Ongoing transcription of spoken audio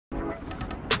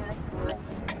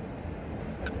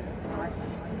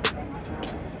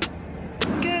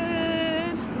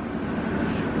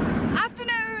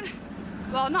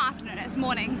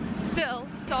morning still.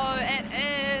 So it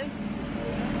is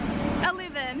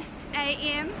 11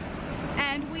 a.m.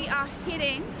 and we are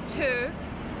heading to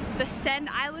the Staten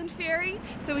Island ferry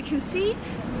so we can see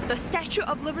the Statue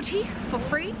of Liberty for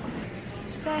free.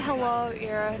 Say hello,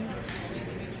 Erin,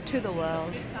 to the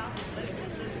world.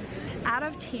 Out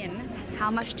of 10, how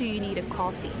much do you need of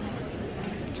coffee?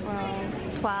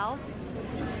 12. 12?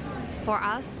 For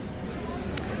us,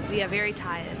 we are very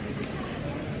tired.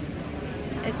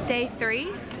 It's day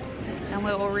 3 and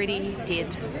we're already dead,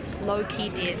 low-key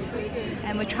dead.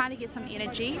 And we're trying to get some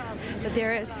energy, but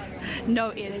there is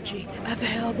no energy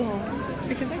available. It's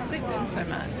because I slept in so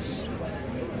much.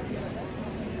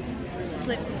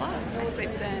 Slept what? I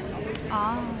slept in. Oh.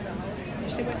 I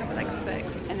usually wake up at like 6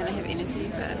 and then I have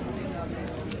energy, but...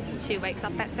 She wakes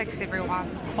up at 6,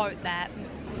 everyone. Quote that.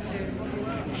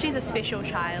 She's a special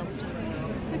child.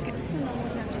 Look, it's the normal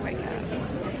time to wake up.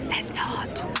 It's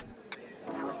not.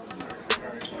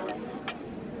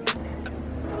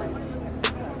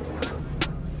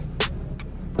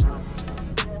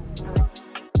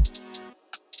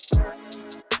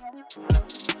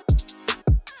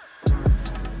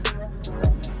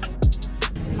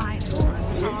 My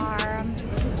thoughts are,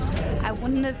 I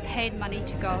wouldn't have paid money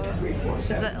to go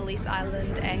visit Ellis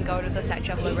Island and go to the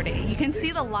Statue of Liberty. You can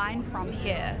see the line from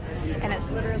here and it's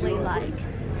literally like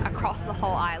across the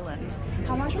whole island.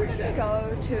 How much was it to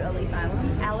go to Ellis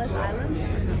Island? Alice Island?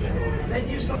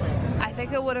 I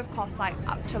think it would have cost like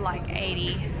up to like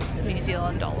 80 New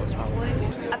Zealand dollars probably.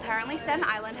 Apparently Staten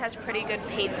Island has pretty good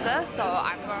pizza, so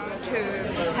I'm going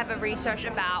to have a research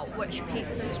about which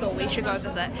pizza store we should go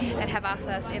visit and have our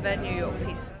first ever New York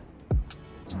pizza.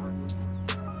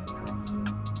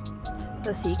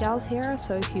 The seagulls here are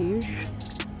so huge.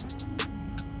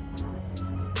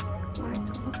 Like,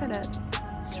 look at it.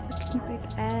 It's freaking big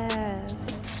ass.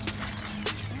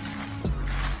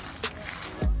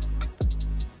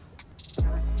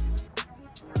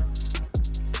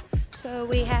 So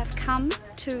we have come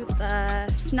to the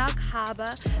Snug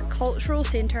Harbour Cultural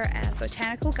Centre and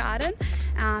Botanical Garden,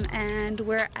 and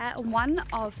we're at one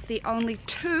of the only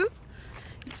 2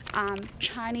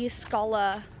 Chinese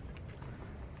scholar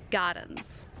gardens.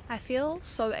 I feel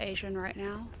so Asian right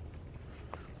now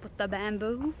with the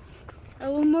bamboo. I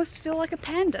almost feel like a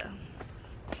panda.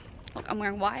 Look, I'm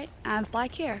wearing white and I have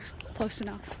black hair. Close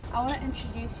enough. I want to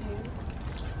introduce you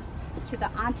to the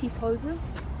auntie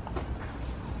poses.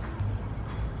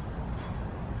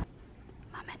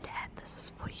 Mum and Dad, this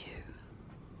is for you.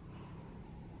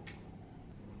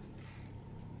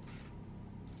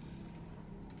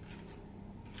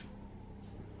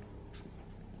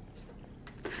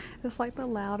 It's like the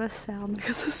loudest sound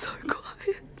because it's so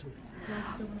quiet.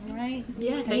 Right?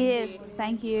 Yeah,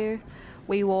 thank you.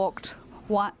 We walked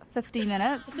 50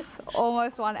 minutes,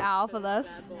 almost 1 hour for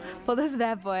this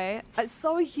bad boy. It's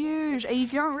so huge and you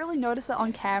don't really notice it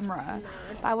on camera.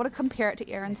 I want to compare it to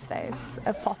Erin's face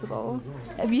if possible.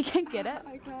 If you can get it.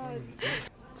 I can't.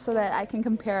 So that I can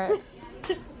compare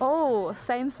it. Oh,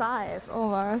 same size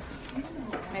almost.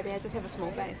 Maybe I just have a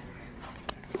small face.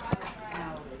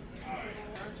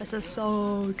 This is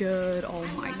so good. Oh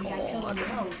my god.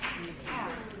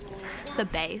 The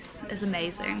base is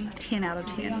amazing. 10 out of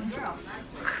 10.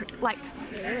 Like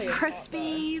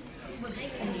crispy.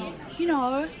 You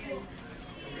know,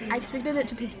 I expected it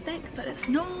to be thick, but it's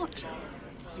not.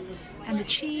 And the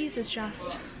cheese is just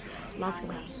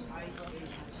lovely.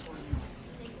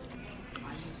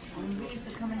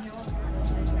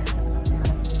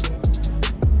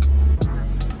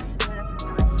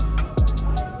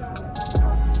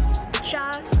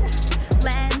 Just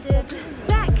landed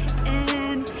back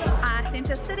in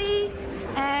Center City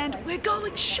and we're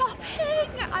going shopping.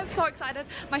 I'm so excited.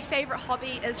 My favorite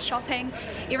hobby is shopping.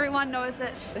 Everyone knows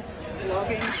it.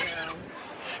 Vlogging.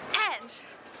 And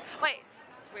wait,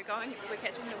 We're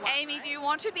catching the one. Amy, do you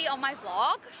want to be on my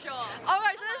vlog? Sure. Oh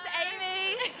my, this is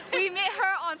Amy. We met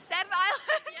her on Staten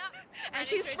Island. Yep. And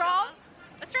she's from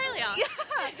Australia. Yeah,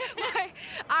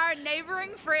 our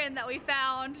neighboring friend that we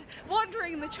found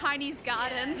wandering the Chinese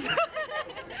gardens.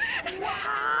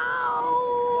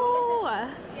 Wow!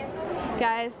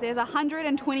 Guys, there's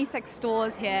 126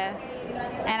 stores here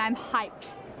and I'm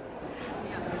hyped.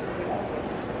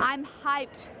 I'm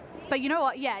hyped. But you know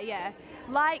what? Yeah.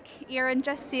 Like Erin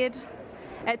just said,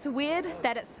 it's weird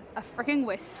that it's a freaking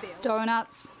Westfield.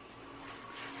 Donuts.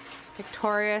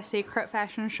 Victoria's Secret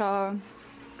fashion show.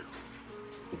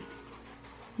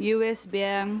 US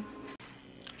beer.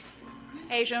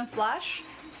 Asian flush.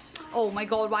 Oh my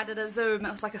god, why did it zoom?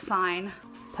 It was like a sign.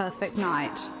 Perfect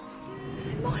night.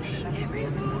 Good morning,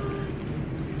 everyone.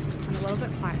 I'm a little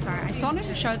bit quiet, sorry. I just wanted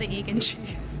to show the egg and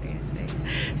cheese. Seriously.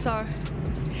 So,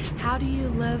 how do you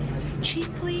live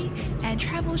cheaply and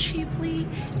travel cheaply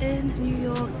in New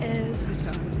York is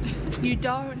you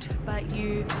don't, but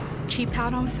you cheap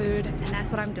out on food, and that's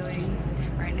what I'm doing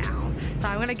right now. So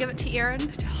I'm gonna give it to Erin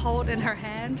to hold in her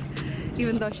hand,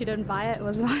 even though she didn't buy it, it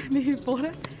was me who bought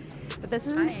it. But this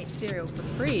is, I ate cereal for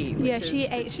free. yeah, she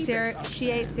ate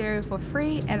cereal for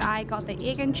free, and I got the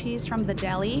egg and cheese from the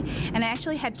deli, and it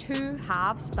actually had 2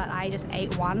 halves, but I just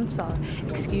ate one, so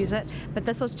excuse it. But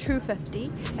this was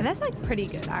 $2.50, and that's like pretty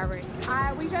good, I reckon.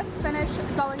 We just finished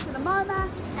going to the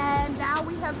MoMA, and now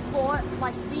we have bought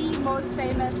like the most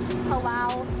famous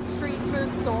halal street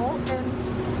food stall in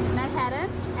Manhattan,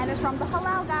 and it's from the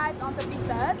Halal Guys on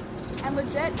 53rd, and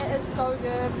legit it is so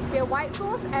good. Their white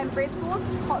sauce and red sauce,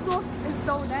 hot sauce, is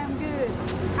so damn good.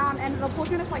 And the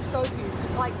portion is like so cute.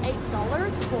 It's like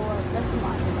 $8 for this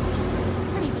much.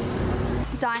 Pretty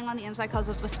decent. Dying on the inside because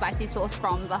of the spicy sauce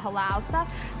from the halal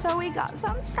stuff. So we got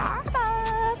some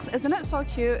Starbucks. Isn't it so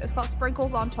cute? It's got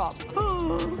sprinkles on top.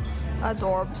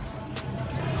 Adorbs.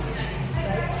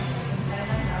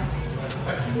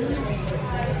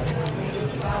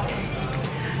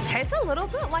 Tastes a little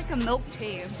bit like a milk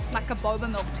tea, like a boba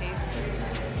milk tea.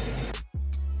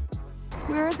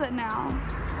 Where is it now?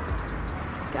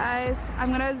 Guys,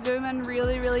 I'm gonna zoom in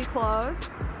really, really close.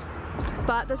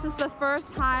 But this is the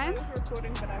first time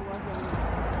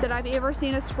that I've ever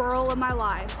seen a squirrel in my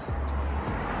life.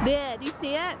 There, do you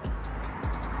see it?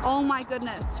 Oh my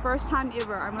goodness, first time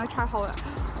ever. I'm gonna try hold it.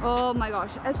 Oh my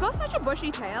gosh, it's got such a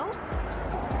bushy tail.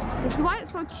 This is why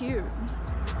it's so cute.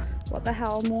 What the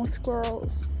hell, more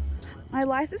squirrels. My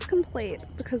life is complete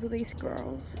because of these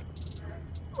squirrels.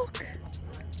 Look,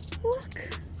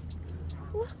 look,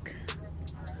 look.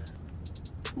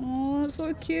 Oh, that's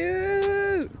so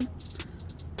cute.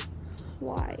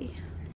 Why?